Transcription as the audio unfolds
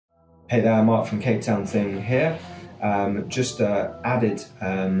Hey there, Mark from Cape Town Thing here. Just added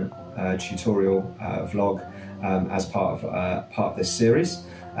a tutorial vlog as part of this series.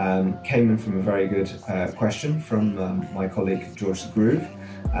 Came in from a very good question from my colleague George the Groove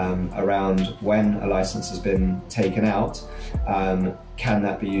around when a license has been taken out. Can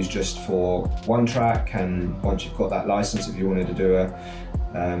that be used just for one track? And once you've got that license, if you wanted to do a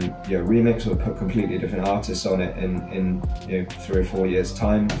remix or put completely different artists on it in 3 or 4 years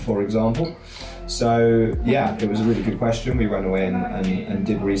time, for example. So yeah, it was a really good question. We went away and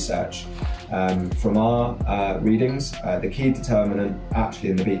did research. From our readings, the key determinant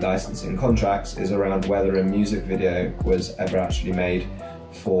actually in the beat licensing contracts is around whether a music video was ever actually made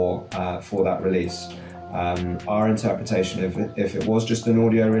for that release. Our interpretation, if it was just an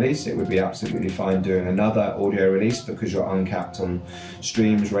audio release, it would be absolutely fine doing another audio release because you're uncapped on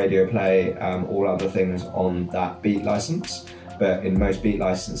streams, radio play, all other things on that beat license. But in most beat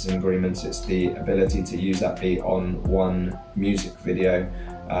licensing agreements, it's the ability to use that beat on one music video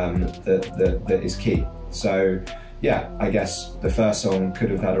that is key. So yeah, I guess the first song could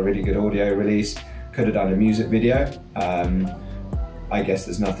have had a really good audio release, could have done a music video. I guess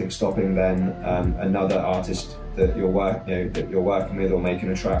there's nothing stopping then another artist that you're working with or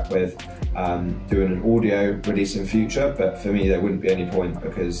making a track with doing an audio release in future. But for me, there wouldn't be any point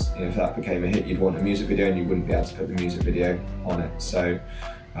because if that became a hit, you'd want a music video and you wouldn't be able to put the music video on it. So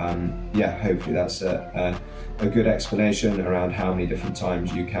yeah, hopefully that's a good explanation around how many different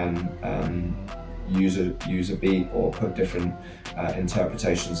times you can use a beat or put different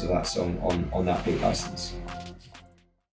interpretations of that song on that beat license.